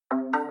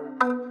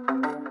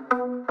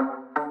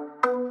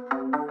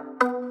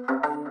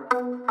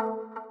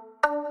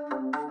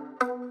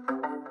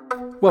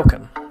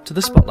Welcome to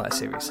the Spotlight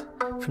series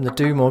from the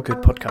Do More Good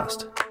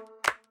podcast.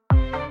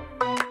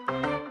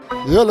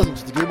 You're listening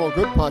to the Do More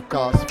Good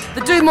podcast.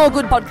 The Do More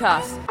Good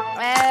podcast.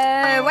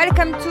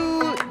 Welcome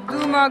to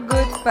Do More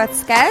Good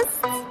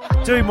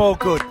podcast. Do more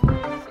good.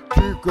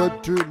 Do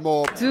good, do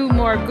more. Do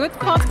More Good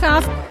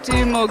podcast.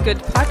 Do More Good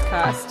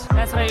podcast.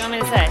 That's what you want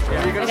me to say?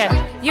 Yeah,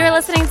 Okay. You're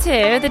listening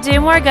to the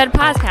Do More Good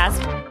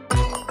podcast.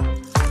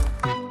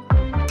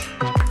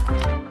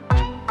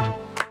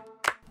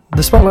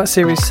 The Spotlight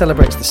series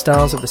celebrates the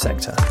stars of the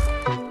sector.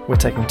 We're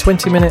taking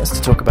 20 minutes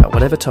to talk about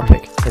whatever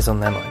topic is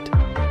on their mind.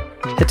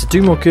 Head to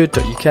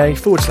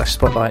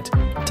domoregood.uk/spotlight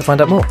to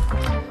find out more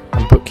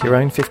and book your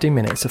own 15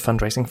 minutes of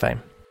fundraising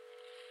fame.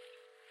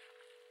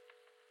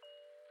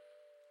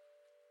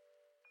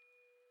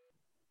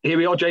 Here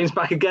we are, James,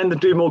 back again, the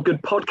Do More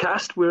Good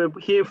podcast. We're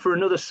here for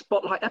another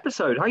Spotlight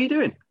episode. How are you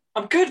doing?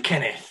 I'm good,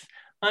 Kenneth.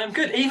 I'm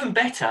good. Even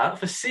better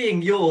for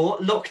seeing your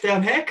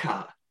lockdown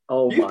haircut.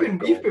 Oh, You've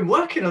been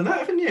working on that,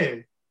 haven't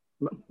you?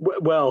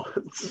 Well,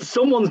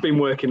 someone's been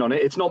working on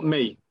it. It's not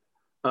me.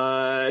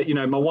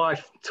 My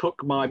wife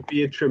took my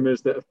beard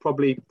trimmers that are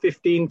probably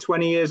 15,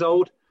 20 years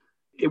old.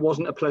 It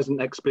wasn't a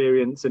pleasant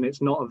experience, and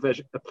it's not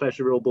a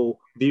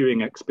pleasurable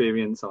viewing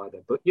experience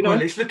either. But well,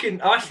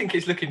 I think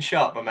it's looking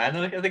sharp, my man.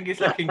 I think it's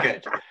looking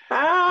good.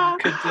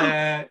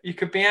 You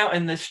could be out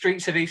in the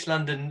streets of East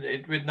London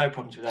with no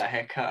problems with that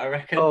haircut, I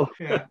reckon. Oh.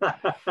 Yeah.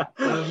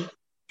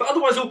 But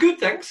otherwise, all good,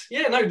 thanks.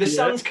 Yeah, no, the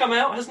sun's come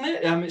out, hasn't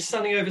it? It's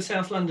sunny over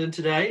South London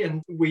today,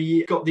 and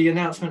we got the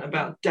announcement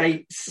about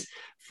dates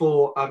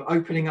for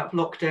opening up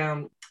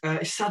lockdown.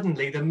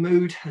 Suddenly, the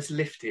mood has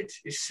lifted.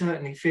 It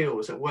certainly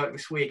feels at work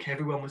this week,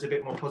 everyone was a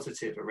bit more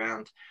positive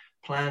around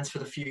plans for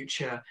the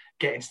future,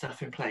 getting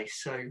stuff in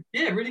place. So,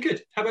 yeah, really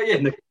good. How about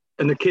you?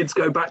 And the kids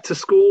go back to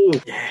school.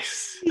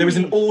 Yes, there was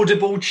an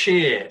audible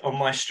cheer on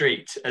my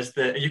street as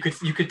you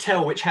could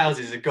tell which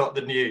houses had got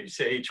the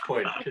news at each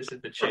point because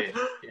of the cheer.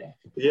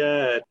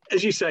 Yeah,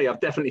 as you say,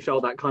 I've definitely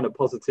felt that kind of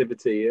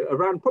positivity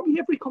around probably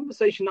every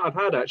conversation that I've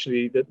had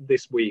actually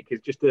this week.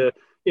 Is just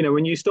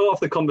when you start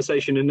off the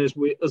conversation, and as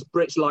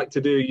Brits like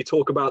to do, you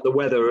talk about the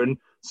weather, and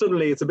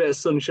suddenly it's a bit of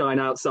sunshine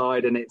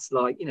outside, and it's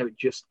like it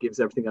just gives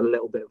everything a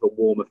little bit of a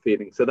warmer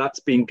feeling. So that's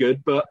been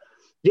good, but.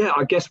 Yeah,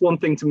 I guess one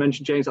thing to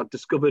mention, James, I've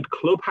discovered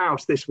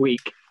Clubhouse this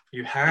week.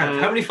 You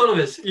have? How many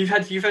followers? You've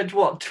had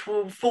what,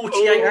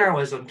 48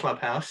 hours on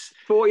Clubhouse?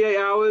 48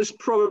 hours,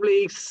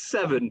 probably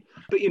 7.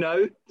 But,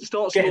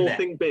 start small,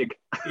 think big.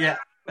 Yeah,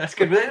 that's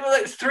good. Well,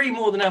 that's 3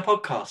 more than our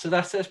podcast, so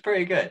that's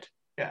pretty good.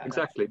 Yeah,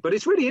 exactly. But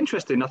it's really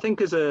interesting. I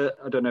think I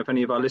don't know if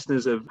any of our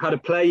listeners have had a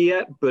play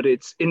yet, but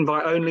it's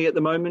invite only at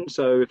the moment.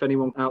 So if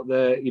anyone out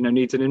there,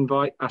 needs an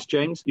invite, ask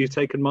James. You've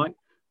taken mine.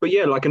 But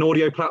yeah, like an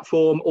audio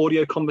platform,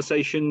 audio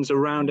conversations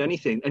around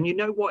anything. And you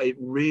know what? It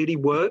really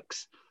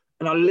works.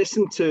 And I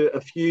listened to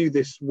a few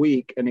this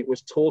week, and it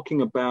was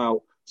talking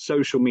about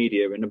social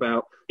media and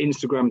about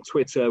Instagram,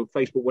 Twitter,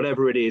 Facebook,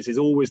 whatever it is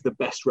always the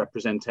best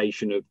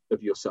representation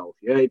of yourself.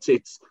 Yeah,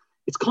 it's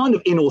kind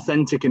of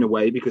inauthentic in a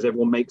way because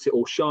everyone makes it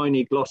all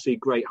shiny, glossy,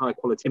 great, high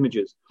quality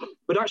images.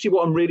 But actually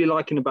what I'm really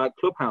liking about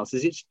Clubhouse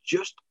is it's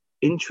just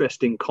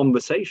interesting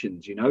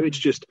conversations. It's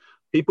just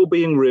people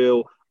being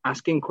real,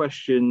 asking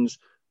questions.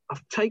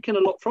 I've taken a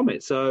lot from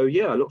it. So,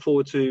 yeah, I look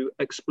forward to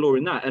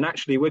exploring that. And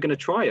actually, we're going to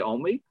try it,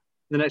 aren't we,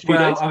 the next few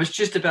days? Well, I was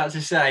just about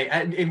to say,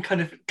 in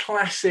kind of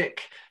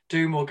classic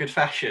Do More Good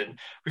fashion,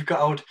 we've got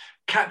old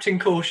Captain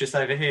Cautious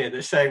over here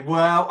that's saying,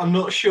 well, I'm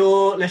not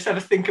sure. Let's have a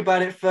think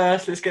about it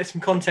first. Let's get some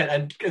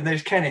content. And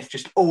there's Kenneth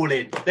just all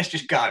in. Let's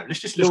just go.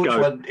 Let's just launch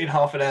one in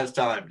half an hour's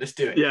time. Let's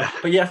do it. Yeah.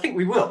 But, yeah, I think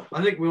we will.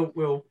 I think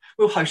we'll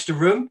host a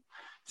room.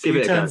 See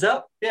who turns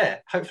up. Yeah,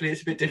 hopefully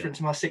it's a bit different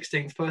to my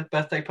 16th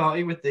birthday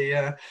party with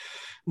the...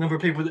 number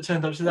of people that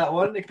turned up to that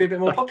one, it could be a bit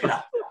more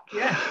popular.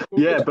 Yeah,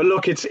 but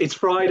look, it's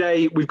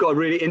Friday. We've got a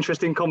really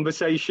interesting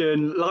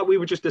conversation. Like we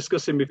were just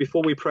discussing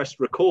before we pressed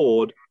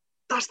record,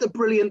 that's the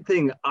brilliant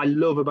thing I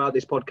love about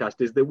this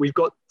podcast is that we've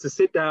got to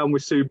sit down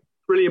with two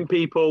brilliant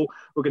people.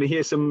 We're going to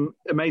hear some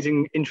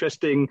amazing,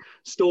 interesting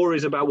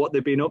stories about what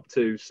they've been up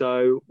to.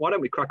 So why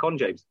don't we crack on,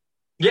 James?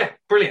 Yeah,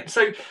 brilliant.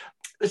 So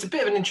there's a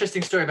bit of an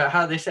interesting story about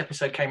how this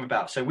episode came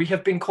about. So we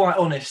have been quite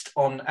honest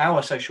on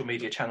our social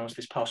media channels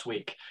this past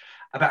week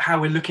about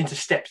how we're looking to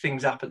step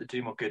things up at the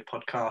Do More Good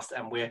podcast.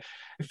 And it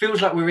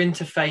feels like we're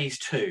into phase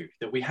 2,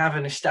 that we have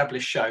an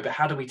established show, but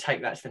how do we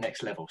take that to the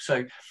next level?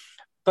 So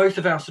both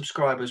of our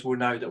subscribers will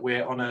know that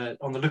we're on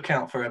the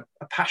lookout for a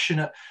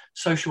passionate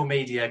social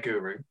media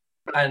guru.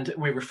 And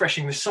we're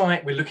refreshing the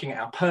site, we're looking at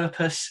our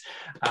purpose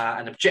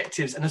and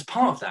objectives. And as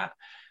part of that,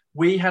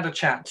 we had a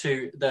chat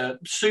to the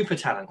super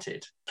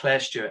talented Claire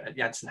Stewart at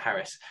Jansen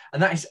Harris.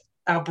 And that is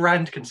our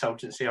brand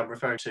consultancy I'm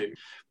referring to.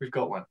 We've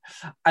got one.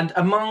 And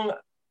among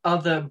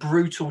other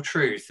brutal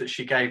truths that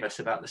she gave us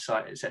about the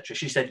site, etc.,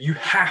 she said, you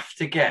have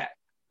to get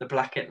the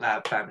Blackett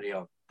Lab family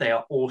on. They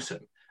are awesome.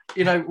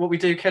 What we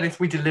do, Kenneth,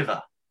 we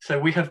deliver. So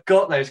we have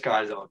got those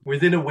guys on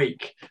within a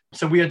week.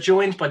 So we are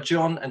joined by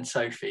John and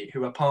Sophie,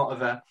 who are part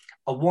of a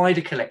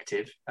wider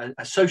collective,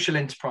 a social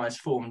enterprise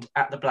formed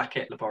at the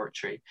Blackett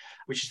Laboratory,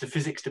 which is the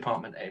physics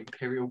department at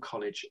Imperial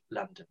College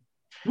London.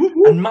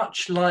 And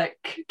much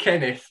like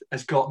Kenneth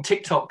has got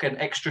TikTok and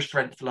extra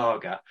strength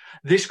lager,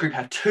 this group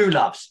have two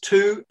loves,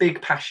 two big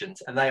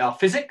passions, and they are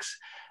physics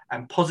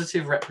and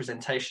positive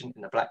representation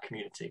in the Black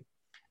community.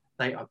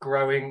 They are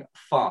growing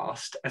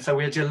fast, and so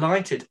we are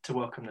delighted to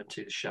welcome them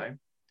to the show.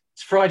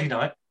 It's Friday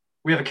night.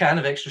 We have a can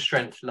of extra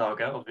strength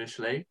lager,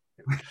 obviously.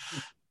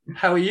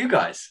 How are you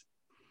guys?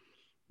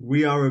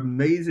 We are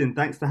amazing.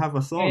 Thanks to have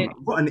us on.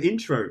 What an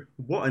intro.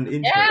 What an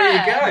intro. Yeah. There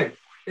you go.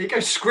 There you go,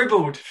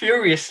 scribbled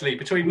furiously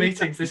between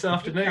meetings this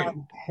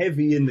afternoon.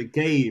 Heavy in the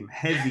game.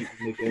 Heavy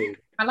in the game.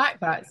 I like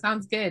that.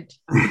 Sounds good.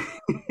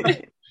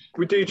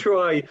 We do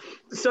try.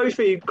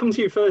 Sophie, come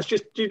to you first. Do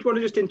you want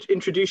to just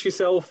introduce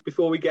yourself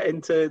before we get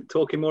into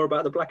talking more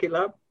about the Blackett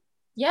Lab?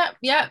 Yeah.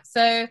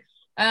 So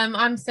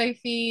I'm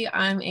Sophie.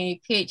 I'm a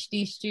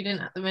PhD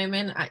student at the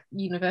moment at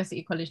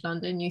University College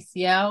London,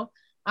 UCL.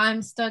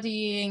 I'm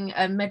studying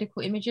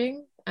medical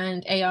imaging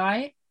and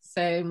AI.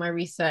 So my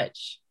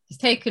research has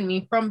taken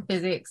me from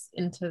physics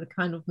into the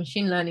kind of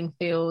machine learning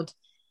field,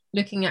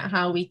 looking at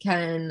how we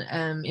can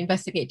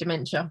investigate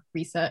dementia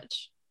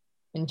research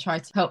and try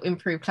to help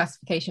improve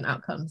classification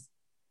outcomes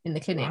in the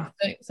clinic. Wow.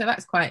 So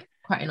that's quite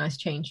a nice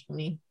change for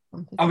me.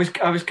 I was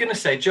going to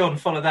say, John,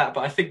 follow that,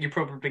 but I think you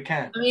probably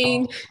can. I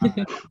mean,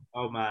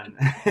 Oh man.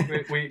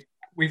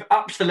 We've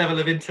upped the level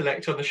of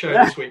intellect on the show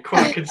this week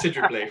quite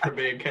considerably from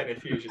me and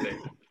Kenneth usually.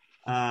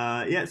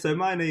 So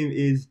my name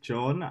is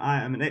John.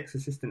 I am an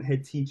ex-assistant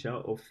head teacher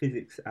of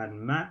physics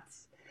and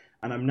maths,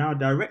 and I'm now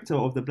director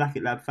of the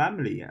Blackett Lab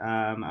family.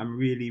 I'm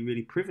really,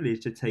 really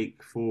privileged to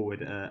take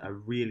forward a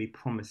really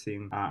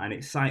promising and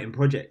exciting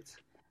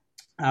project.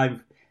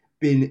 I've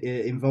been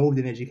involved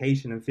in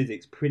education and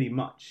physics pretty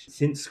much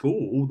since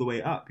school all the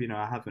way up.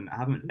 I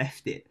haven't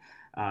left it.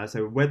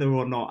 So whether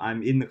or not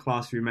I'm in the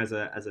classroom as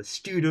a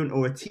student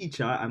or a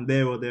teacher, I'm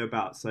there or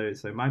thereabouts.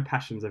 So my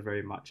passions are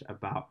very much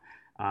about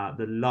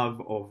the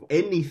love of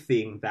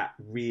anything that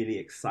really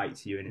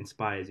excites you and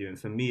inspires you. And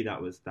for me,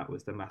 that was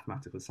the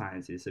mathematical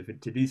sciences. So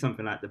to do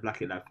something like the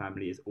Blackett Lab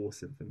family is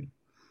awesome for me.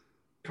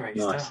 Great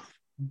Nice.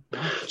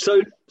 stuff.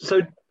 So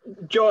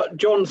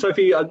John,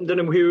 Sophie, I don't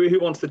know who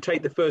wants to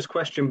take the first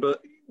question,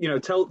 but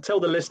tell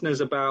the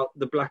listeners about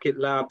the Blackett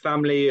Lab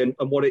family and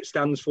what it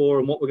stands for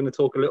and what we're going to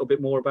talk a little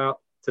bit more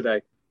about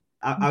today.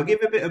 I'll give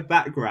a bit of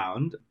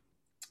background.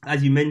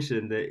 As you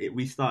mentioned,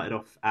 we started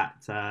off at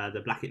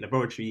the Blackett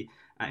Laboratory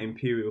at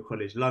Imperial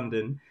College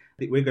London. I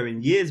think we're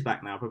going years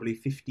back now, probably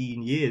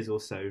 15 years or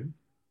so.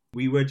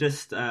 We were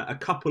just a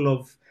couple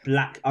of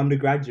black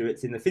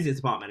undergraduates in the physics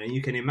department, and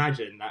you can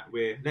imagine that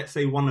we're, let's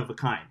say, one of a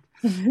kind.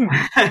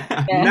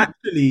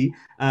 Naturally,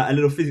 a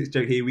little physics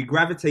joke here, we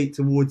gravitate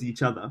towards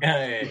each other.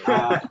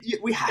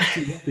 We have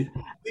to.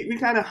 We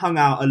kind of hung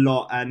out a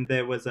lot, and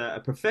there was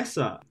a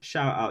professor,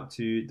 shout out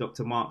to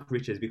Dr. Mark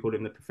Richards, we called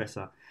him the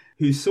professor,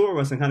 who saw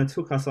us and kind of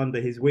took us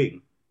under his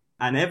wing.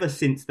 And ever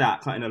since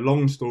that, cutting a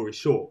long story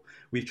short,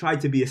 we've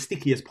tried to be as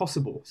sticky as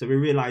possible. So we're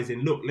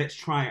realizing, look, let's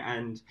try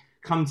and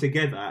come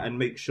together and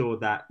make sure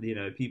that,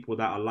 people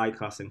that are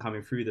like us and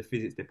coming through the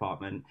physics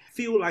department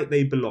feel like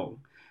they belong.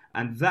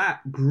 And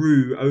that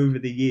grew over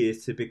the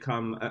years to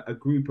become a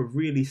group of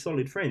really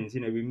solid friends.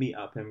 We meet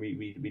up and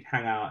we'd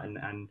hang out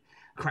and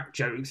crack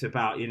jokes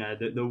about,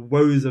 the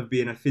woes of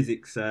being a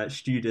physics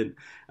student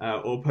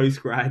or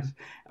postgrad.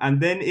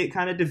 And then it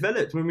kind of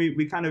developed when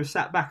we kind of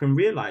sat back and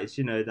realized,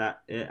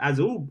 that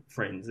as all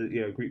friends,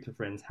 groups of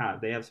friends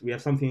we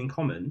have something in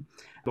common.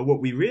 But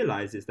what we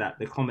realized is that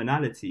the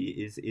commonality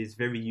is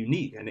very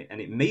unique, and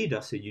it made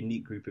us a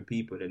unique group of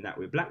people, in that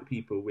we're black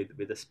people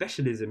with a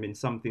specialism in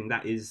something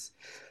that is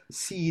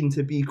seen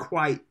to be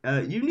quite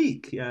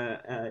unique.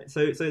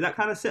 So that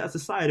kind of set us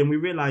aside, and we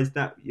realized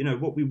that,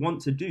 what we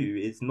want to do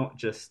is not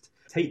just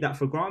take that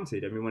for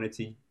granted, and we wanted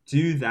to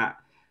do that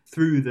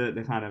through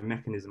the kind of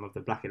mechanism of the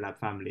Blackett Lab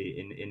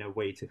family in a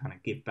way to kind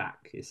of give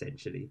back,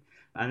 essentially.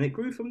 And it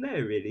grew from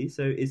there, really.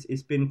 So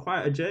it's been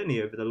quite a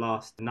journey over the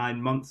last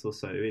 9 months or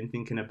so in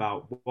thinking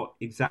about what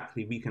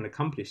exactly we can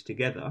accomplish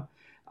together,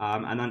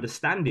 and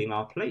understanding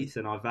our place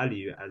and our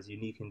value as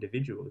unique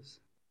individuals.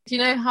 do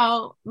you know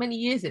how many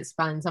years it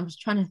spans? I'm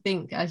just trying to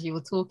think as you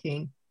were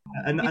talking.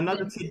 And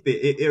another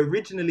tidbit, it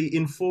originally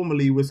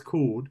informally was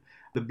called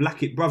the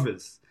Blackett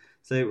Brothers.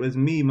 So it was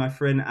me, my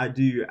friend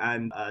Adu,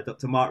 and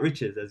Dr. Mark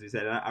Richards, as we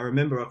said. And I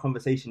remember a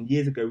conversation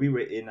years ago. We were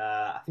in,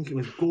 I think it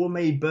was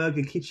Gourmet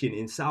Burger Kitchen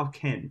in South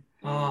Kent.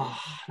 Oh,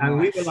 and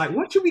nice. we were like,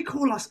 what should we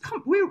call us?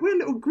 Come, we're a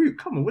little group.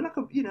 Come on, we're like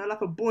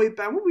a boy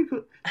band. What do we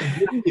call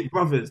the Blackett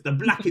Brothers? The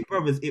Blackett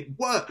Brothers. It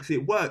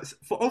works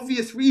for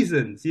obvious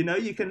reasons.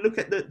 You can look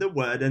at the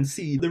word and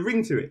see the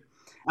ring to it.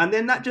 And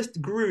then that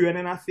just grew, and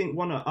then I think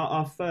one of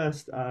our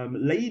first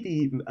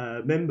lady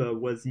member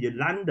was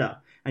Yolanda,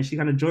 and she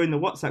kind of joined the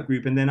WhatsApp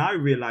group. And then I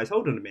realized,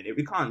 hold on a minute,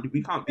 we can't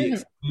be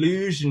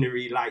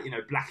exclusionary like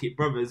Blackett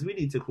Brothers. We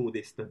need to call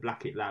this the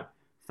Blackett Lab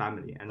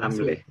family, and that's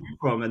where we came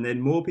from. And then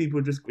more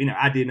people just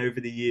add in over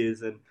the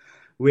years, and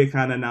we're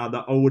kind of now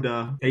the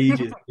older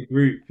ages of the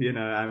group,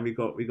 and we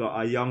got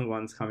our young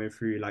ones coming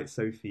through like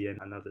Sophie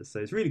and others. So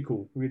it's really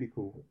cool, really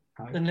cool.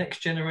 The next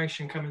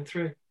generation coming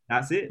through.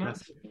 That's it.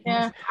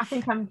 Yeah, I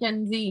think I'm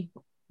Gen Z.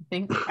 I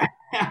think.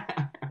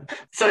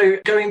 So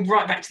going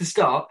right back to the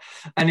start,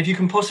 and if you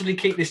can possibly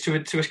keep this to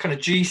a kind of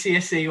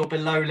GCSE or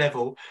below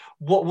level,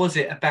 what was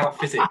it about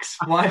physics?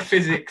 Why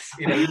physics?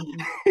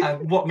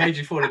 And what made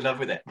you fall in love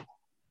with it?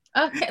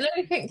 Okay, let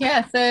me think.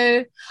 Yeah,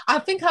 so I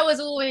think I was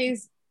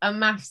always a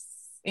maths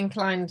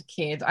inclined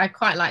kid. I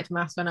quite liked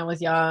maths when I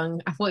was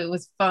young. I thought it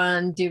was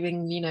fun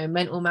doing,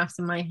 mental maths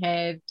in my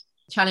head,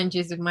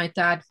 challenges with my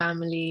dad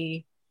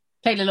family.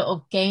 Played a lot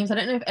of games. I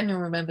don't know if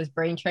anyone remembers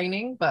Brain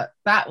Training, but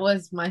that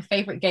was my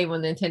favorite game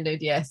on the Nintendo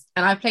DS.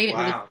 And I played it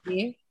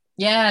religiously.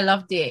 Yeah, I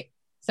loved it.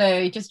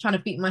 So just trying to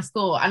beat my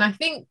score. And I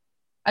think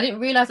I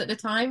didn't realize at the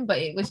time, but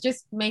it was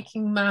just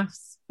making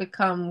maths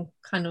become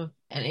kind of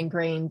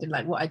ingrained in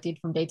like what I did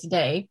from day to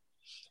day.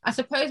 I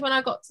suppose when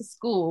I got to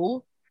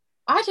school,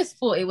 I just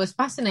thought it was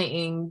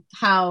fascinating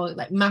how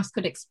like maths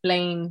could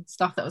explain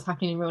stuff that was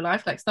happening in real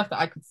life, like stuff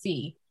that I could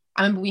see.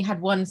 I remember we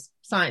had one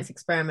science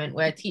experiment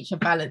where a teacher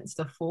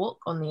balanced a fork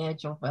on the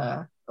edge of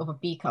a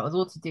beaker. It was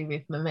all to do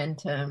with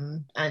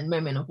momentum and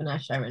moment of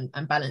inertia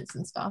and balance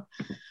and stuff.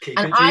 Keep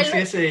it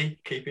GCSE.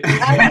 Keep it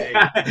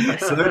GCSE.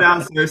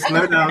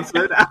 Slow down.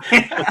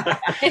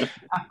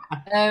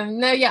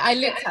 No, yeah, I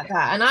looked at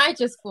that and I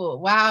just thought,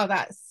 wow,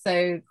 that's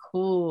so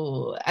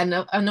cool. And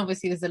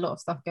obviously there's a lot of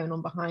stuff going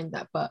on behind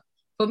that. But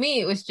for me,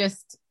 it was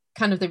just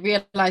kind of the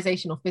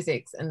realization of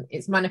physics and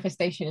its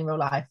manifestation in real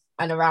life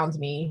and around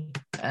me,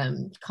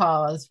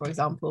 cars, for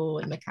example,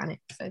 and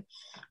mechanics. So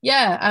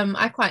yeah,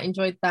 I quite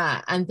enjoyed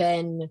that. And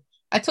then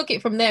I took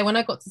it from there. When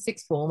I got to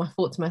sixth form, I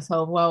thought to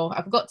myself, well,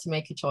 I've got to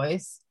make a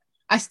choice.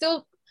 I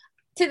still,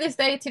 to this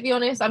day, to be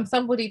honest, I'm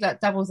somebody that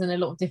dabbles in a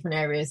lot of different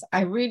areas.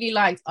 I really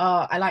liked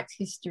art. I liked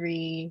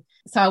history.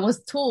 So I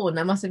was torn.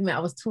 I must admit, I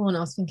was torn. I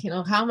was thinking,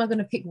 oh, how am I going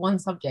to pick one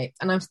subject?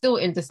 And I'm still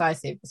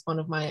indecisive. It's one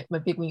of my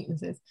big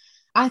weaknesses.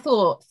 I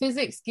thought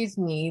physics gives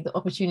me the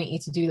opportunity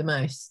to do the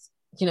most.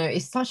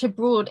 It's such a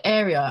broad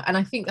area. And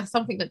I think that's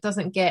something that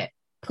doesn't get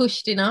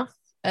pushed enough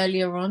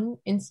earlier on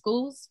in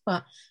schools.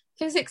 But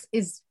physics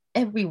is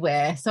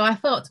everywhere. So I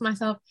thought to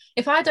myself,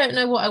 if I don't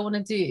know what I want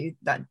to do,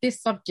 that this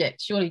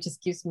subject surely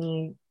just gives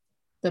me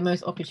the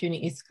most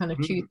opportunities to kind of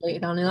choose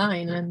later down the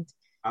line. And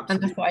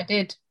that's what I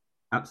did.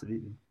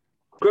 Absolutely.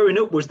 Growing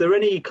up, was there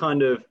any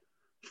kind of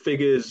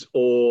figures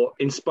or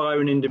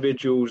inspiring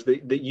individuals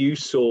that you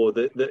saw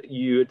that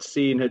you had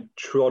seen had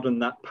trodden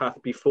that path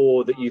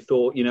before that you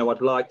thought,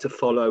 I'd like to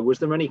follow? Was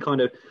there any kind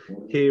of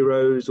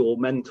heroes or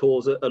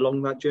mentors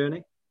along that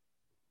journey?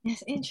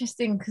 It's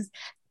interesting because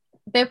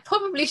there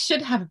probably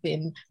should have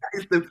been.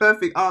 That is the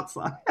perfect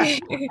answer.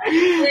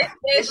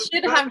 there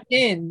should have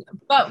been.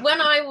 But when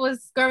I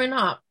was growing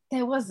up,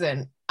 there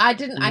wasn't. I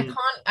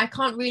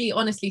can't really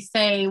honestly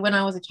say when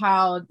I was a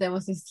child there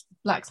was this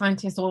Black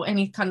scientist or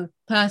any kind of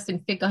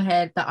person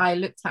figurehead that I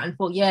looked at and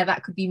thought, yeah,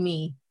 that could be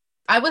me.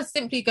 I was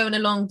simply going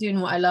along doing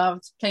what I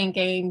loved, playing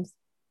games,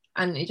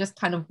 and it just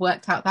kind of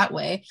worked out that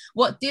way.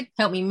 What did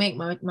help me make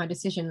my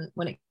decision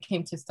when it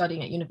came to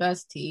studying at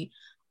university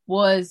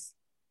was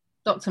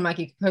Dr.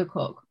 Maggie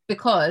Pocock,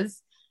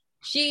 because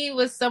she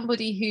was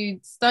somebody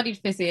who'd studied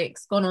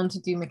physics, gone on to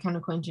do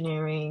mechanical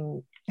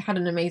engineering, had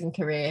an amazing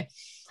career.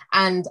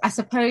 And I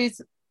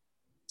suppose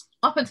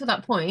up until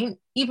that point,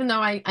 even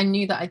though I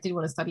knew that I did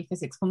want to study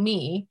physics, for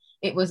me,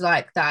 it was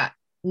like that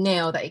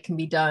nail that it can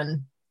be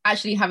done.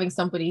 Actually having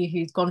somebody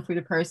who's gone through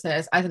the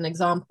process as an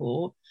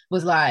example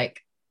was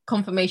like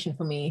confirmation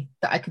for me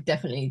that I could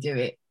definitely do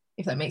it,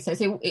 if that makes sense.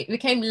 It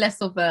became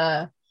less of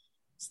a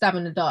stab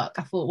in the dark.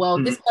 I thought,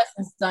 well, this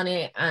person's done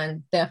it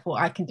and therefore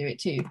I can do it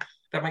too.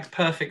 That makes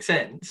perfect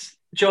sense.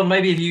 John,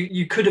 maybe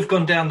you could have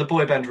gone down the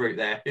boy band route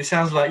there. It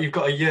sounds like you've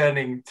got a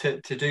yearning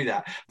to do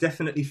that.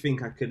 Definitely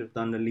think I could have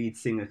done the lead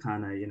singer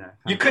kind of,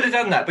 You could have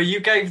done that, but you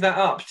gave that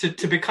up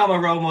to become a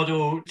role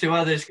model to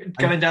others,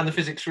 going down the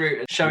physics route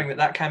and showing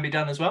that can be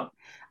done as well.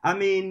 I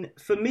mean,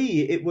 for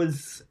me, it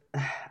was,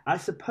 I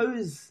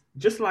suppose,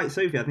 just like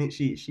Sophie, I think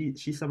she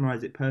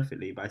summarised it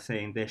perfectly by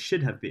saying there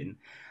should have been.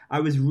 I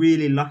was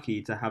really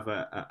lucky to have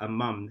a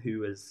mum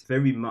who was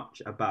very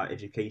much about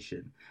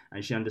education,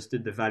 and she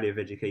understood the value of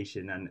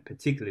education and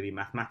particularly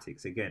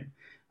mathematics again.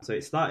 So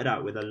it started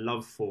out with a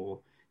love for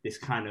this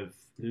kind of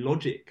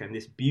logic and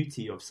this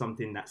beauty of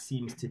something that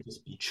seems to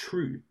just be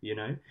true,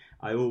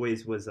 I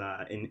always was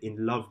in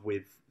love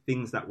with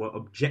things that were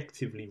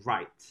objectively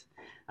right.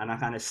 And I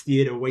kind of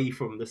steered away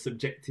from the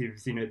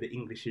subjectives, the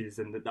Englishes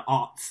and the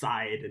art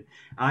side. And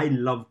I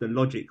loved the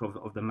logic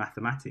of the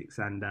mathematics.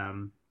 And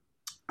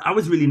I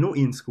was really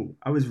naughty in school.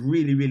 I was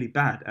really, really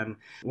bad. And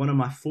one of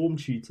my form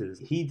tutors,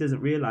 he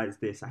doesn't realise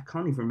this. I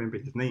can't even remember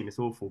his name. It's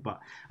awful. But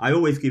I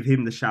always give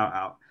him the shout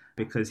out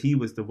because he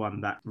was the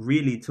one that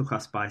really took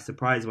us by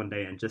surprise one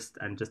day and just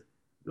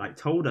like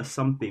told us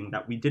something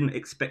that we didn't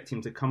expect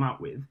him to come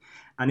out with,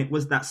 and it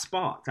was that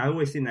spark. I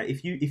always think that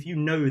if you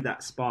know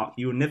that spark,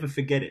 you'll never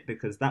forget it,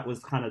 because that was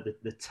kind of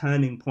the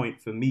turning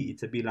point for me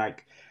to be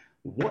like,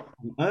 what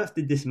on earth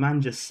did this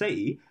man just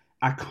say?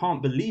 I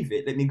can't believe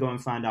it. Let me go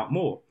and find out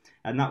more.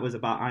 And that was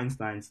about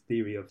Einstein's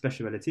theory of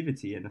special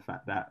relativity and the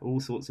fact that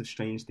all sorts of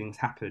strange things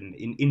happen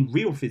in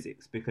real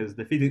physics, because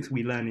the physics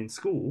we learn in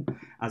school,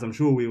 as I'm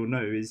sure we all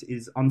know,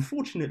 is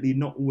unfortunately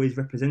not always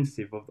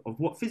representative of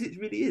what physics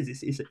really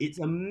is. It's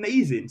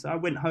amazing. So I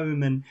went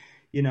home and,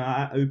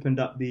 I opened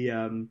up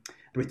the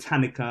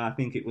Britannica, I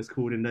think it was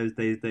called in those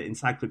days, the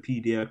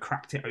encyclopedia,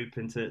 cracked it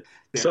open to...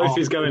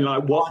 Sophie's going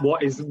like,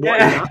 what is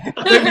that?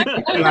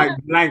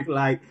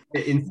 like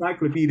the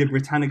Encyclopedia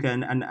Britannica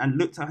and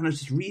looked at, and I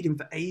was just reading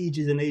for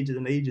ages and ages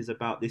and ages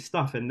about this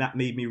stuff, and that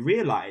made me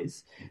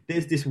realise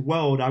there's this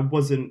world I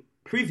wasn't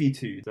privy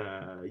to.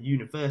 The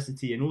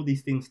university and all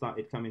these things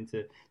started coming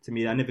to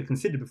me that I never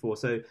considered before.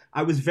 So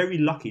I was very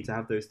lucky to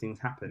have those things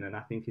happen, and I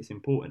think it's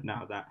important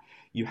now that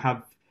you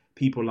have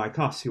people like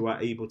us who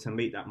are able to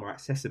make that more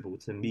accessible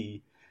to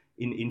me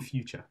in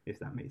future, if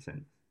that makes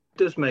sense. It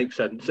does make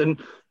sense. And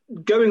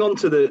going on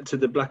to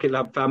the Blackett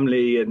Lab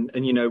family and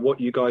what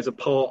you guys are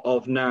part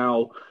of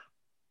now,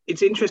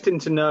 it's interesting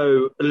to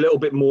know a little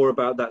bit more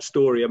about that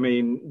story. I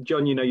mean,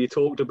 John, you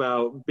talked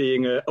about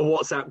being a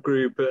WhatsApp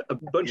group, a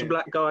bunch of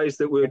black guys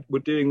that were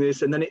doing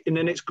this, and then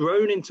it's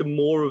grown into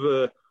more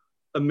of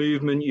a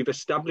movement. You've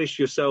established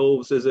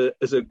yourselves as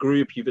a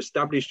group. You've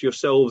established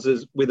yourselves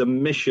with a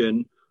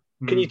mission.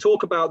 Can you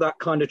talk about that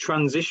kind of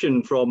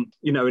transition from,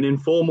 an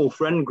informal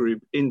friend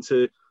group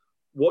into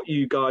what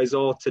you guys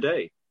are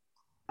today?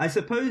 I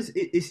suppose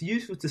it's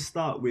useful to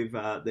start with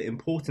the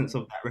importance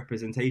of that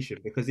representation,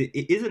 because it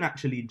isn't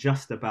actually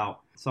just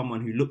about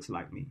someone who looks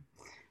like me.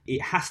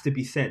 It has to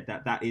be said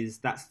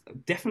that's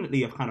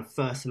definitely a kind of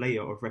first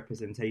layer of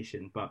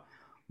representation. But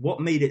what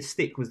made it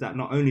stick was that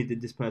not only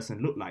did this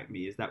person look like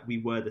me, is that we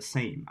were the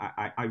same.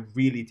 I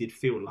really did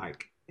feel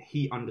like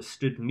he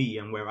understood me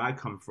and where I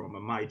come from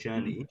and my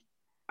journey.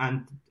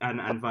 And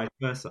vice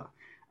versa.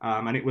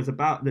 And it was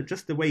about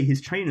just the way his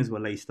trainers were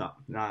laced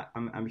up.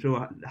 I'm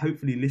sure,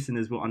 hopefully,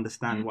 listeners will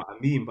understand what I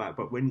mean.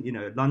 But when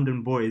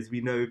London boys, we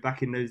know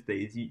back in those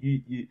days,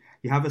 you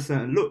have a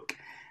certain look,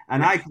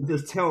 and I could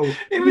just tell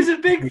it was a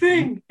big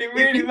thing. It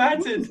really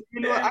mattered.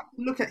 I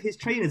could look at his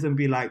trainers and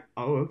be like,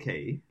 oh,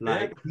 okay,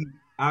 like. Yeah.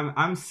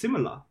 I'm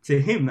similar to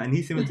him and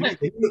he's similar to me.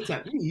 He looked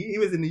at me, he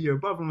was in the year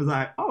above and was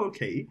like, oh,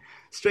 okay,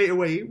 straight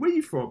away, where are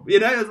you from?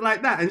 It was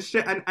like that.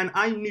 And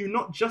I knew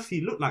not just he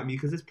looked like me,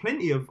 because there's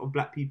plenty of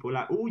black people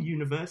at all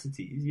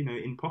universities,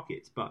 in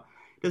pockets, but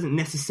it doesn't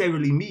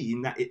necessarily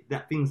mean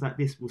that things like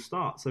this will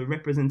start. So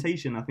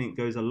representation, I think,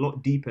 goes a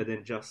lot deeper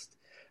than just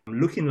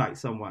looking like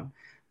someone.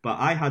 But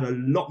I had a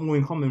lot more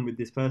in common with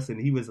this person.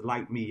 He was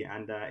like me,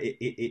 and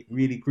it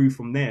really grew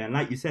from there. And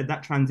like you said,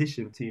 that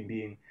transition between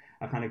being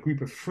a kind of group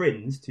of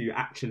friends to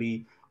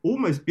actually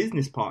almost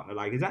business partner,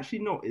 like it's actually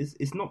not,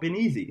 it's not been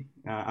easy.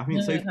 I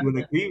think Sophie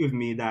will agree with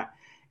me that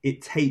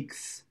it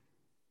takes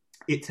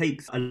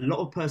a lot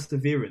of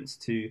perseverance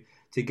to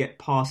get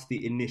past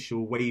the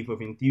initial wave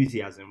of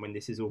enthusiasm when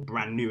this is all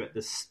brand new at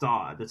the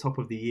start, at the top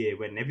of the year,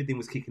 when everything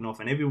was kicking off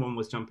and everyone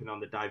was jumping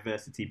on the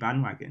diversity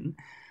bandwagon,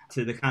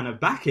 to the kind of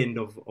back end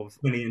of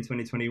 20 and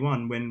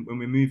 2021 when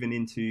we're moving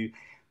into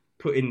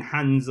putting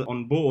hands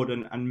on board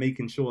and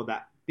making sure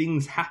that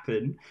things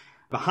happen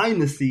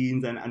behind the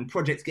scenes and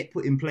projects get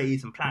put in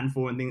place and planned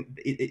for, and things.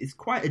 It's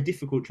quite a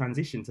difficult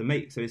transition to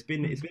make. So it's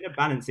been a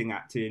balancing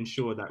act to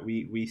ensure that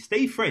we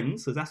stay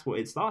friends, because that's what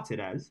it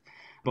started as,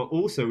 but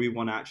also we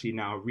want to actually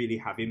now really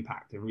have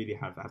impact and really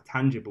have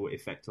tangible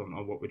effect on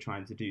what we're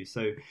trying to do.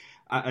 So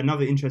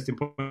another interesting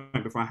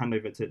point before I hand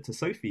over to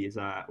Sophie is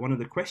one of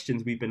the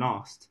questions we've been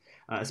asked,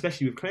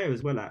 especially with Claire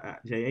as well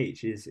at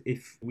JH, is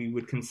if we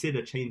would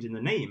consider changing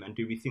the name, and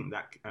do we think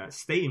that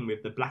staying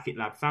with the Blackett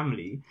Lab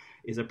family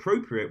is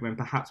appropriate when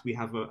perhaps we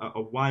have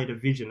a wider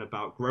vision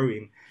about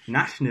growing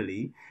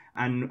nationally.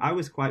 And I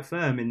was quite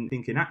firm in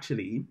thinking,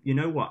 actually, you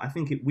know what, I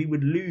think we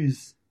would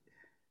lose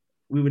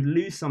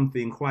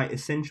something quite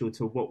essential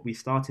to what we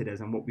started as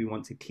and what we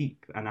want to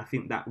keep. And I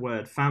think that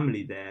word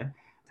family there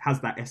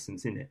has that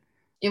essence in it.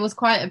 It was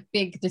quite a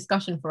big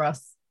discussion for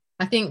us.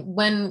 I think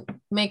when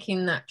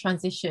making that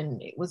transition,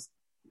 it was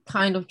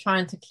kind of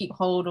trying to keep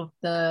hold of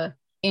the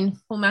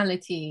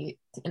informality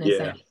in a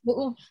sense.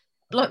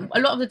 A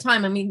lot of the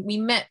time, I mean, we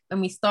met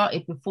and we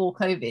started before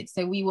COVID.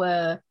 So we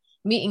were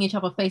meeting each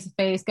other face to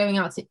face, going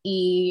out to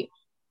eat,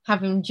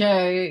 having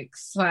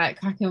jokes, like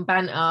cracking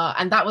banter.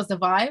 And that was the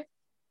vibe.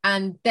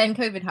 And then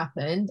COVID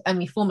happened and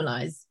we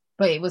formalized.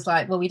 But it was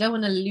like, well, we don't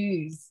want to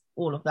lose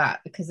all of that,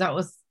 because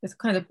it's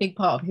kind of a big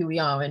part of who we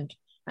are and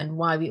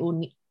why we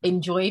all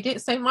enjoyed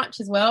it so much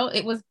as well.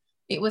 It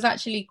was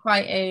actually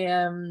quite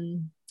a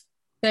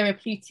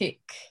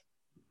therapeutic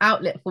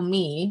outlet for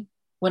me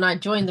when I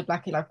joined the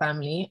Blackett Lab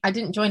family. I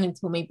didn't join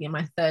until maybe in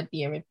my third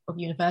year of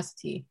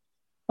university,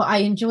 but I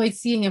enjoyed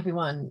seeing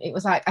everyone. It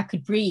was like I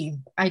could breathe.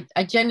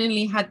 I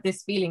genuinely had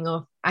this feeling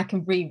of I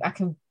can breathe. I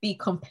can be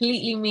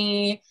completely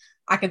me.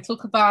 I can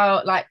talk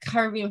about like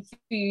Caribbean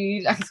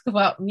food. I can talk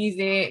about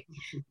music.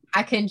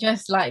 I can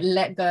just like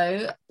let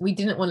go. We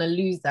didn't want to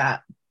lose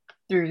that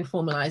through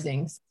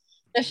formalizing.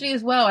 Especially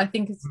as well, I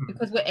think it's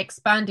because we're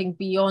expanding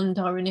beyond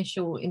our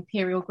initial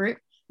imperial group.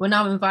 We're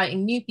now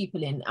inviting new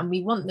people in, and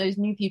we want those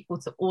new people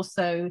to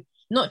also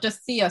not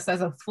just see us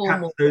as a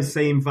formal. Have those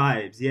same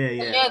vibes,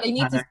 yeah. They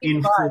need to see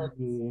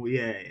informal,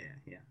 yeah.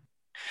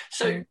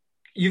 So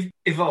you've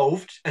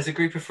evolved as a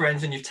group of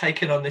friends, and you've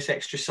taken on this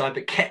extra side,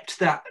 but kept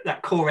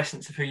that core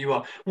essence of who you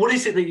are. What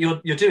is it that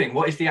you're doing?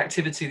 What is the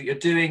activity that you're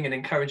doing, and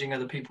encouraging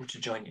other people to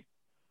join you?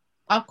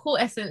 Our core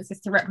essence is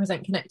to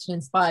represent, connect, and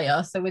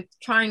inspire. So we're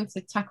trying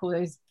to tackle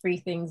those three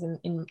things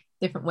in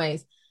different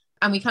ways.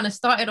 And we kind of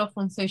started off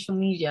on social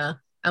media.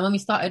 And when we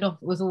started off,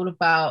 it was all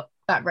about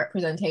that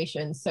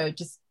representation. So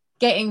just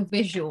getting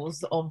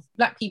visuals of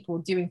Black people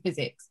doing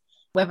physics,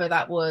 whether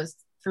that was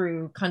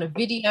through kind of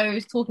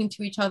videos, talking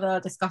to each other,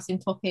 discussing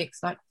topics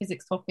like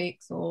physics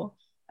topics or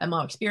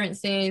our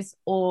experiences,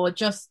 or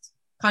just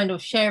kind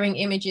of sharing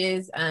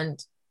images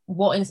and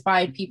what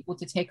inspired people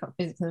to take up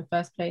physics in the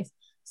first place,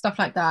 stuff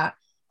like that.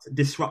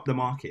 Disrupt the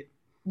market.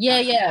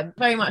 Yeah,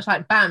 very much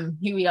like, bam,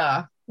 here we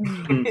are.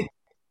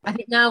 I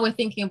think now we're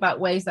thinking about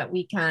ways that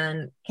we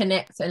can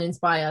connect and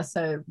inspire.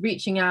 So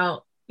reaching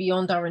out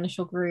beyond our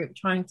initial group,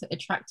 trying to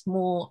attract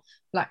more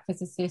Black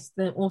physicists,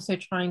 and also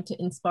trying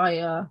to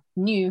inspire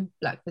new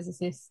Black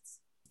physicists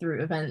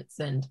through events.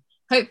 And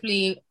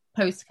hopefully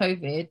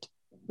post-COVID,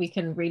 we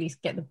can really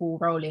get the ball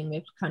rolling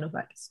with kind of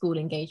like school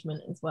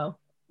engagement as well.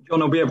 John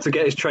will be able to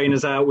get his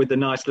trainers out with the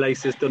nice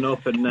laces done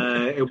up,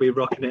 and he'll be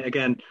rocking it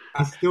again.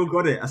 I still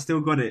got it.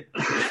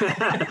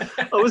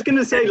 I was going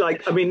to say,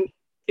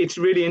 it's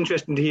really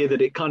interesting to hear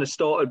that it kind of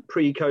started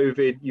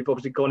pre-COVID. You've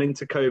obviously gone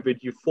into COVID.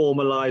 You've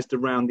formalized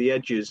around the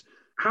edges.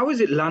 How has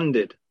it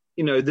landed?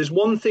 There's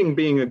one thing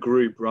being a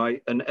group,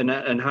 right?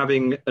 And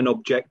having an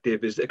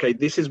objective is, okay,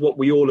 this is what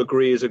we all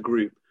agree as a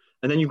group.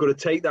 And then you've got to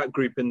take that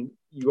group, and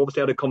you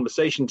obviously had a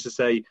conversation to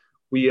say,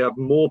 we have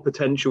more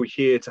potential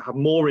here to have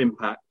more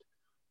impact.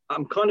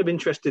 I'm kind of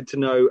interested to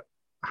know,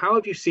 how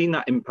have you seen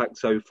that impact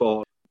so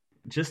far?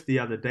 Just the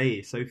other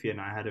day, Sophie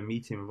and I had a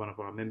meeting with one of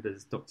our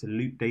members, Dr.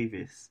 Luke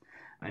Davis,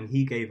 and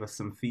he gave us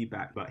some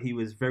feedback, but he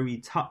was very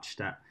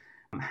touched at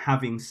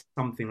having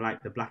something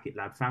like the Blackett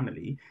Lab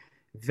family,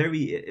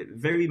 very,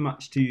 very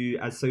much to,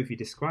 as Sophie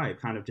described,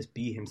 kind of just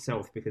be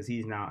himself, because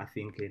he's now, I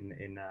think,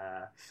 in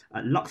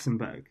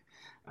Luxembourg.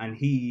 And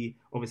he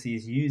obviously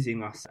is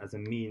using us as a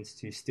means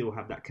to still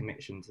have that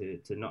connection to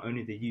not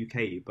only the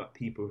UK, but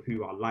people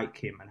who are like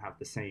him and have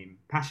the same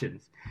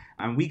passions.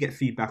 And we get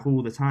feedback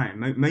all the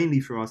time, mainly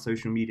through our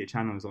social media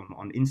channels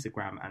on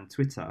Instagram and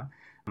Twitter.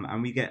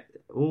 And we get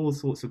all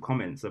sorts of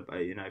comments,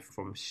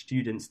 from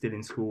students still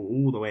in school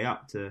all the way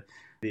up to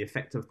the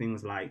effect of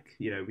things like,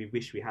 we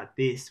wish we had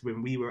this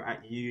when we were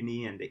at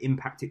uni, and the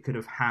impact it could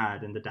have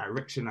had, and the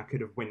direction I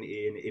could have went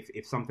in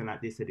if something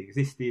like this had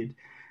existed.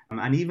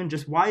 And even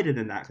just wider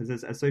than that,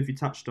 because as Sophie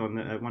touched on,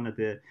 one of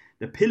the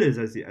pillars,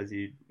 as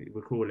you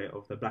would call it,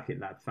 of the Blackett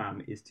Lab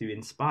fam is to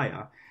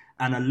inspire.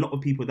 And a lot of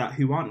people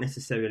who aren't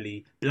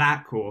necessarily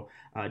Black or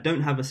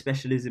don't have a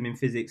specialism in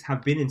physics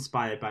have been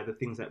inspired by the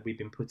things that we've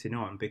been putting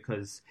on,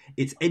 because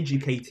it's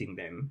educating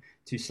them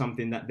to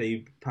something that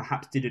they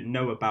perhaps didn't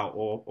know about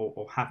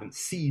or haven't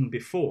seen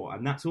before.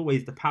 And that's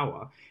always the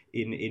power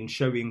in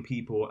showing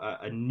people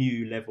a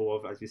new level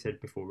of, as we said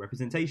before,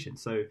 representation.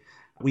 So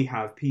we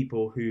have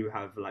people who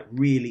have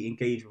really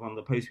engaged with one of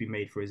the posts we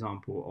made, for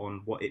example,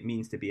 on what it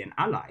means to be an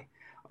ally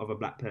of a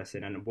Black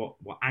person and what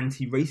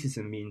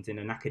anti-racism means in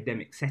an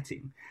academic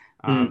setting.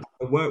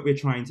 The work we're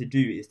trying to do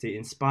is to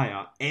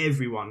inspire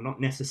everyone, not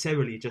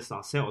necessarily just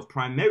ourselves,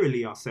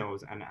 primarily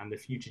ourselves and the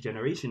future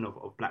generation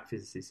of Black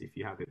physicists, if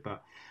you have it,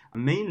 but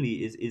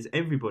mainly is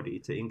everybody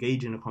to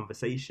engage in a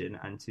conversation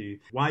and to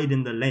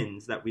widen the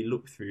lens that we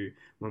look through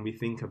when we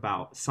think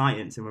about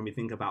science and when we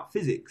think about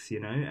physics,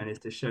 and it's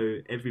to show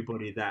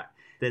everybody that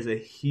there's a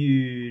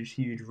huge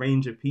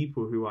range of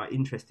people who are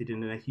interested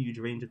in a huge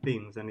range of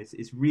things. And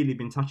it's really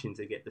been touching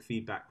to get the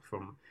feedback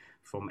from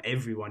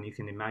everyone you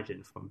can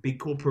imagine, from big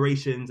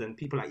corporations and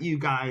people like you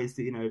guys,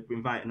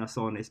 inviting us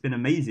on. It's been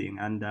amazing.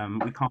 And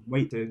we can't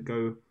wait to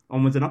go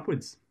onwards and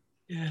upwards.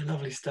 Yeah,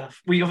 lovely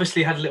stuff. We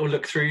obviously had a little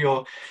look through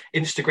your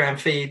Instagram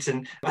feeds,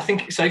 and I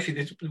think,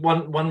 Sophie,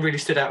 one really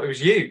stood out. It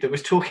was you that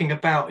was talking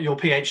about your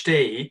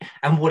PhD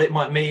and what it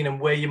might mean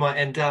and where you might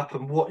end up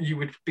and what you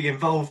would be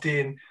involved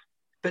in.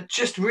 But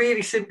just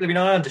really simply,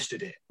 I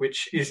understood it,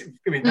 which is,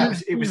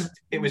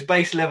 it was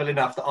base level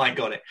enough that I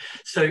got it.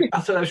 So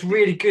I thought that was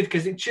really good,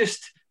 because it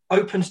just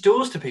opens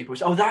doors to people.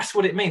 So, that's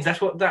what it means.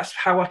 That's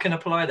how I can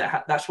apply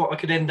that. That's what I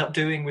could end up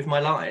doing with my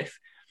life.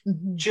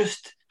 Mm-hmm.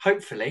 Just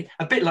hopefully,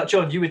 a bit like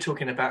John, you were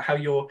talking about how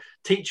your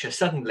teacher,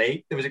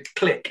 suddenly there was a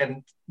click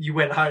and you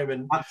went home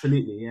and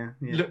absolutely,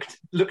 yeah.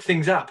 looked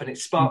things up and it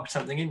sparked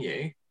something in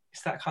you.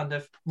 It's that kind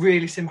of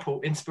really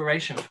simple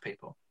inspiration for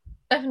people.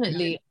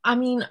 Definitely.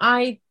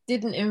 I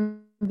didn't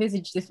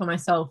envisage this for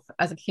myself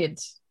as a kid.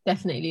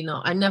 Definitely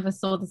not. I never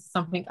saw this as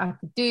something I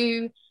could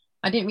do.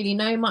 I didn't really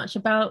know much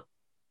about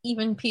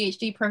even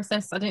PhD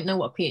process. I didn't know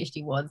what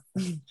PhD was.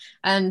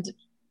 and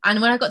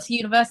when I got to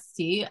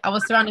university, I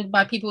was surrounded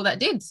by people that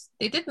did.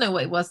 They did know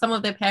what it was. Some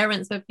of their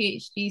parents were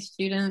PhD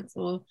students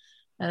or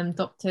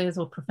doctors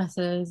or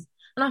professors.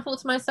 And I thought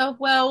to myself,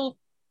 well,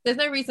 there's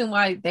no reason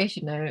why they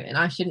should know and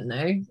I shouldn't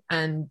know.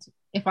 And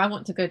if I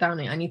want to go down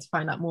it, I need to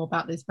find out more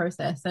about this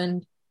process.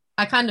 And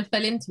I kind of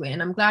fell into it,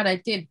 and I'm glad I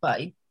did,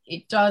 but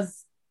it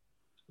does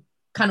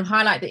kind of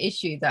highlight the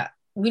issue that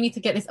we need to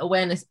get this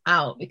awareness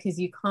out, because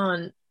you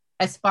can't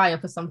aspire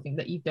for something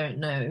that you don't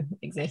know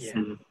exists.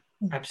 Yeah.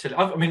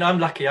 Absolutely. I mean, I'm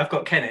lucky. I've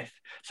got Kenneth.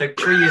 So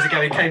 3 years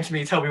ago, he came to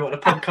me, told me what the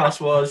podcast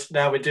was.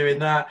 Now we're doing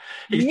that.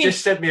 He's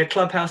just sent me a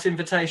Clubhouse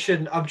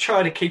invitation. I'm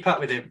trying to keep up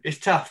with him. It's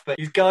tough, but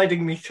he's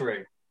guiding me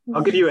through.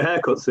 I'll give you a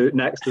haircut suit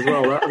next as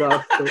well.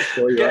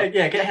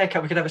 Get a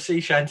haircut. We can have a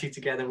sea shanty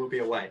together. We'll be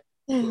away.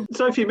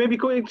 Sophie, maybe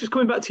just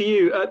coming back to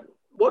you.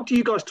 What do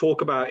you guys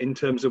talk about in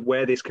terms of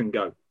where this can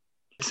go?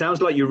 It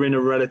sounds like you're in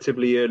a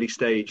relatively early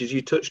stage. As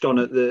you touched on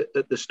at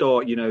the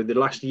start, the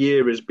last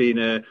year has been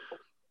a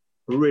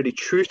really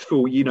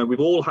truthful, we've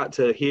all had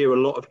to hear a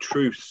lot of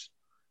truths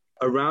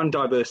around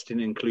diversity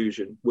and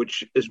inclusion,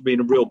 which has been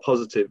a real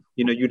positive.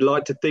 You'd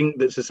like to think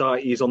that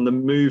society is on the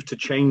move to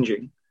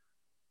changing,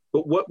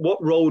 but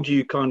what role do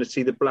you kind of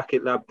see the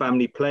Blackett Lab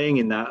family playing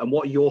in that, and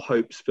what are your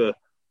hopes for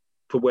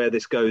where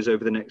this goes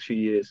over the next few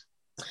years?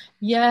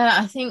 Yeah,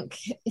 I think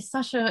it's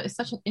such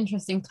an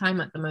interesting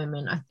time at the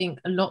moment. I think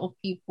a lot of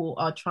people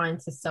are trying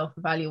to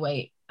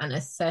self-evaluate and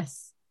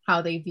assess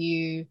how they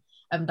view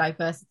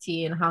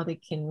diversity and how they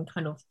can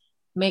kind of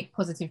make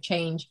positive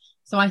change.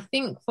 So I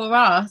think for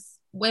us,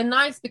 we're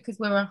nice because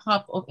we're a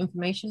hub of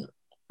information,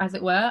 as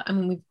it were. I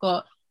mean, we've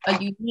got a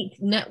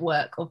unique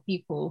network of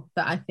people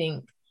that I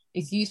think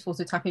is useful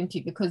to tap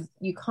into, because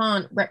you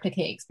can't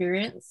replicate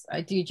experience.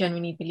 I do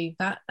genuinely believe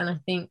that. And I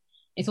think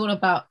it's all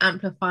about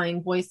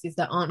amplifying voices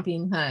that aren't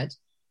being heard.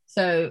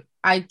 So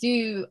I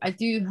do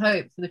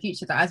hope for the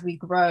future that as we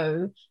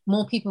grow,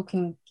 more people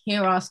can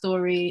hear our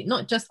story,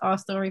 not just our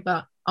story,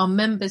 but our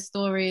members'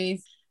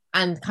 stories,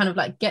 and kind of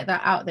like get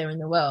that out there in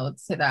the world,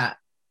 so that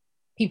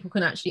people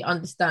can actually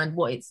understand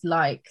what it's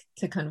like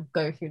to kind of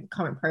go through the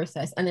current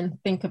process, and then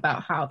think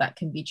about how that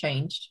can be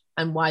changed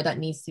and why that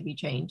needs to be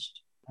changed.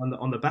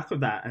 On the back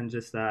of that, and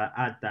just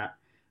add that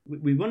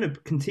we want to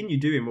continue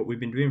doing what we've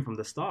been doing from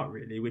the start,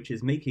 really, which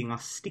is making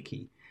us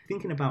sticky,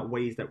 thinking about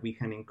ways that we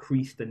can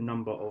increase the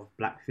number of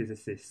Black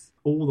physicists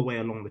all the way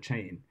along the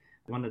chain.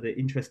 One of the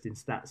interesting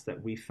stats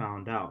that we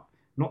found out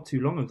not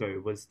too long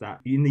ago was that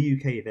in the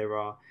UK there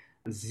are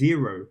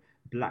 0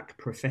 Black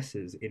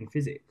professors in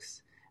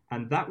physics.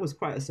 And that was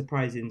quite a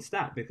surprising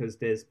stat, because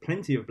there's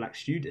plenty of Black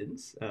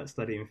students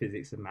studying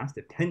physics and maths.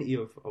 There's plenty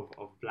of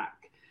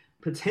Black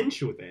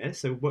potential there.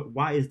 So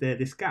why is there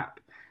this gap?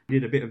 We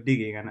did a bit of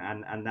digging,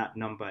 and that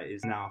number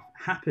is now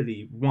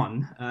happily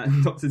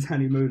 1. Dr.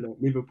 Danny Mola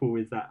at Liverpool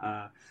is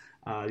at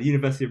the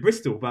University of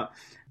Bristol. But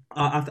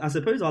I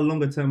suppose our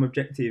longer term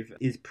objective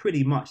is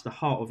pretty much, the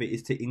heart of it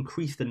is to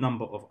increase the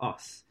number of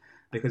us,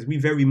 because we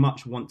very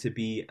much want to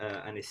be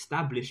an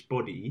established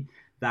body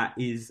that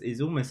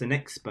is almost an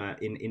expert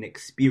in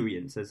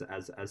experience, as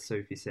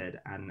Sophie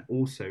said, and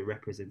also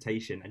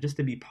representation, and just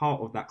to be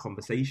part of that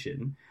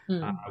conversation.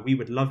 We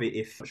would love it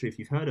if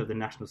you've heard of the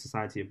National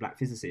Society of Black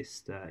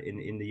Physicists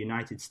in the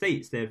United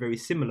States. They're a very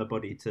similar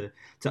body to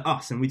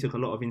us, and we took a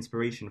lot of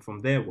inspiration from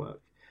their work.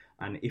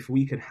 And if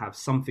we could have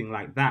something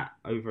like that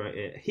over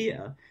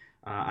here,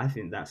 I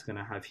think that's going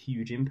to have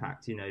huge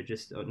impact,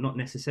 just not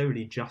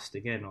necessarily just,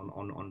 again,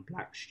 on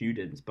Black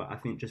students, but I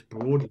think just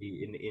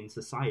broadly in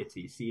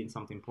society, seeing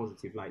something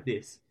positive like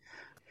this.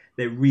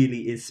 There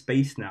really is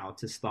space now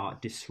to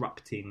start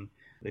disrupting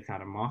the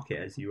kind of market,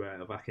 as you were,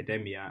 of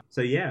academia.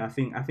 So yeah, I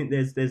think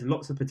there's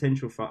lots of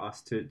potential for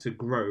us to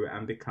grow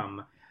and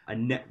become a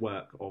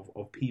network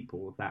of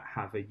people that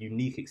have a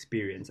unique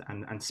experience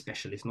and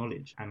specialist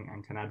knowledge,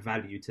 and can add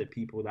value to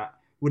people that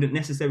wouldn't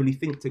necessarily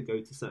think to go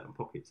to certain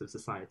pockets of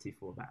society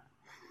for that.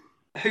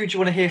 Who do you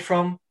want to hear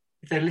from?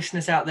 If there are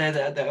listeners out there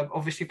that are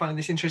obviously finding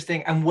this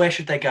interesting, and where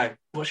should they go?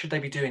 What should they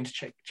be doing to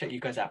check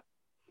you guys out?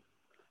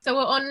 So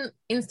we're on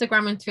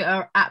Instagram and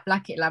Twitter at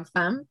Blackett Lab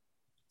Fam.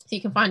 So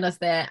you can find us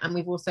there. And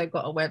we've also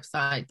got a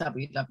website,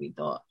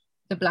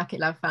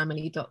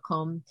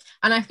 www.theblackettlabfamily.com.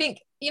 And I think,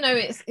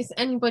 it's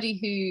anybody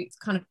who's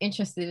kind of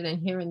interested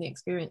in hearing the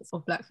experience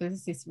of Black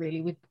physicists,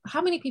 really. With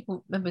how many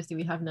members do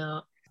we have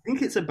now? I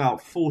think it's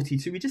about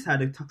 42. We just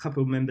had a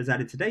couple of members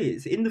added today.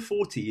 It's in the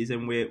 40s,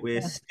 and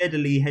we're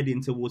steadily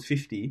heading towards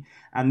 50.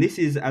 And this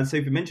is, as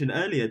Sophie mentioned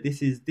earlier,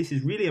 this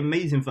is really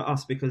amazing for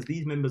us, because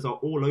these members are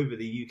all over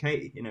the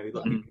UK. We've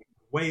got people in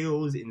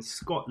Wales, in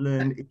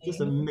Scotland. It's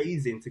just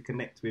amazing to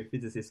connect with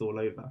physicists all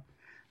over.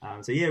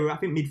 So yeah, we're I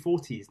think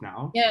mid-40s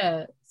now.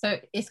 Yeah, so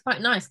it's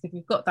quite nice because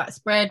we've got that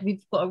spread.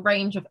 We've got a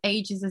range of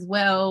ages as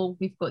well.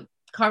 We've got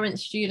current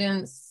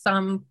students,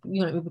 some,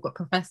 we've got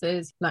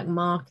professors like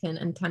Mark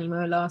and Tani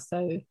Mola.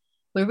 So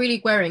we're really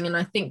growing, and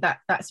I think that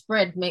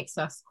spread makes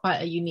us quite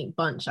a unique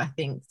bunch. I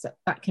think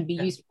that can be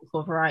useful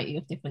for a variety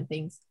of different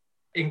things.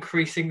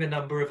 increasing the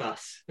number of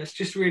us. It's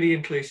just really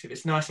inclusive.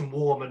 It's nice and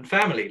warm and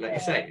family, like you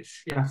say.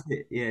 That's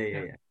it.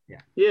 Yeah.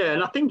 Yeah,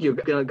 and I think you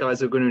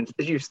guys are going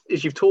to,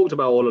 as you've talked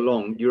about all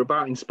along, you're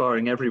about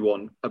inspiring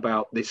everyone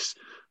about this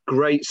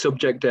great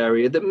subject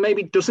area that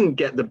maybe doesn't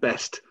get the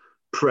best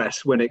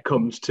press when it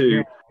comes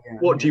to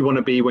what do you want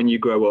to be when you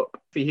grow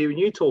up. For hearing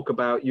you talk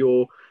about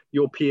your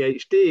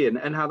PhD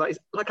and how that is,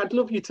 like, I'd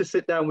love you to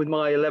sit down with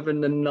my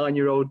 11 and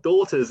 9-year-old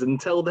daughters and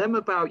tell them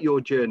about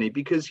your journey,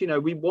 because, you know,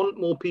 we want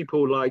more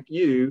people like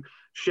you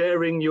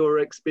sharing your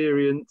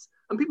experience,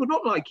 and people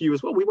not like you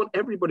as well. We want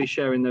everybody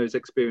sharing those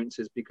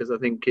experiences, because I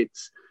think it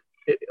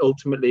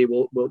ultimately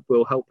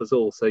will help us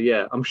all. So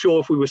yeah, I'm sure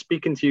if we were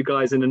speaking to you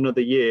guys in another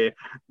year,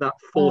 that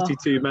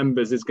 42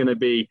 members is going to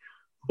be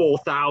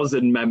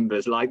 4,000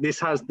 members. Like, this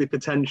has the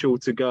potential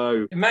to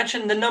go.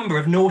 Imagine the number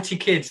of naughty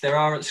kids there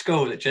are at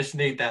school that just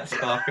need that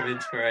spark of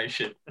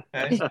inspiration.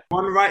 Okay?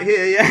 One right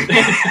here, yeah.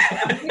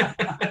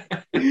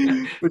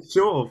 For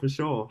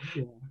sure.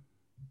 Yeah.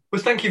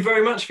 Well, thank you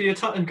very much for your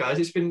time, guys.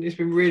 It's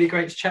been really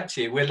great to chat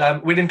to you.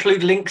 We'll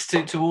include links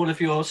to all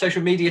of your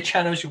social media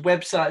channels, your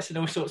websites, and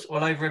all sorts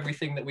all over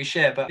everything that we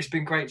share. But it's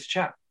been great to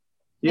chat.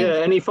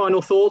 Yeah. Any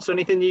final thoughts?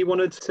 Anything you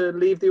wanted to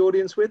leave the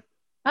audience with?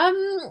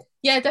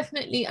 Yeah,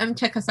 definitely.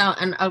 Check us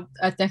out, and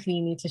I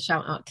definitely need to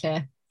shout out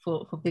Claire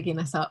for bigging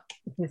us up,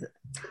 because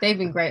they've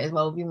been great as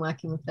well. We've been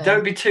working with them.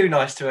 Don't be too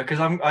nice to her,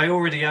 because I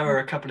already owe her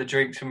a couple of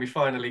drinks when we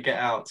finally get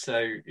out.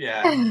 So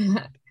yeah.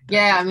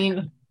 Yeah, I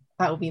mean,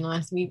 that would be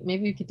nice.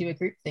 Maybe we could do a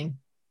group thing.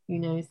 Who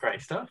knows?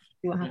 Great stuff.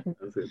 See what happens.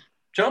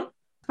 John?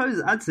 I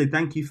suppose I'd say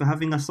thank you for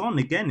having us on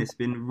again. It's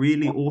been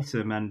really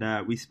awesome,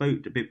 and we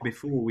spoke a bit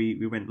before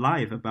we went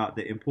live about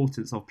the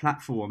importance of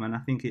platform, and I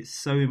think it's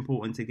so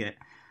important to get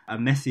a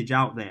message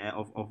out there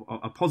of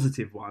a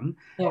positive one,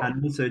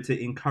 and also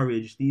to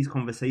encourage these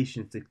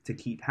conversations to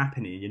keep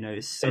happening. You know,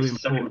 it's so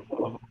important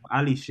for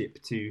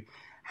allyship to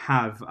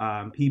have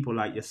people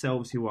like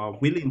yourselves who are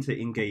willing to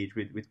engage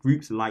with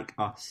groups like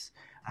us,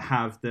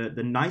 have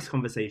the nice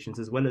conversations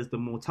as well as the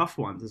more tough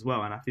ones as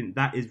well. And I think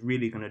that is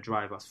really going to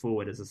drive us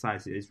forward as a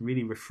society. It's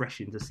really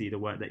refreshing to see the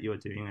work that you're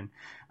doing,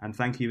 and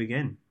thank you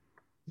again.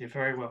 You're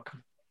very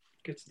welcome.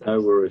 Good stuff. No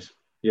worries.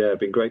 Yeah,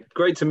 been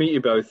great to meet you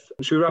both.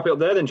 Should we wrap it up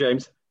there then,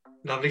 James?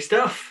 Lovely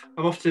stuff.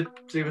 I'm off to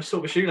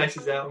sort my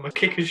shoelaces out and my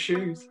kicker's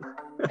shoes.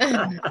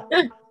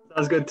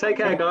 Sounds good. Take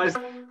care, guys.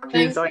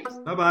 Thanks.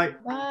 Bye-bye.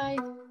 Bye.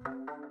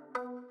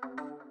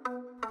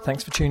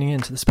 Thanks for tuning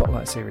in to the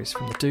Spotlight series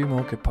from the Do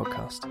More Good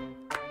podcast.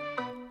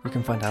 You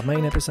can find our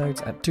main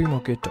episodes at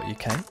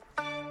domoregood.uk,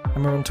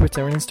 and we're on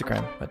Twitter and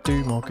Instagram at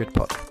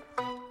domoregoodpod.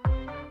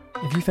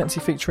 If you fancy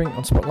featuring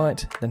on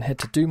Spotlight, then head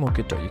to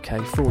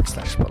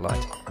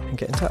domoregood.uk/spotlight and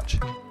get in touch.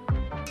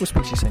 We'll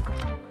speak to you soon.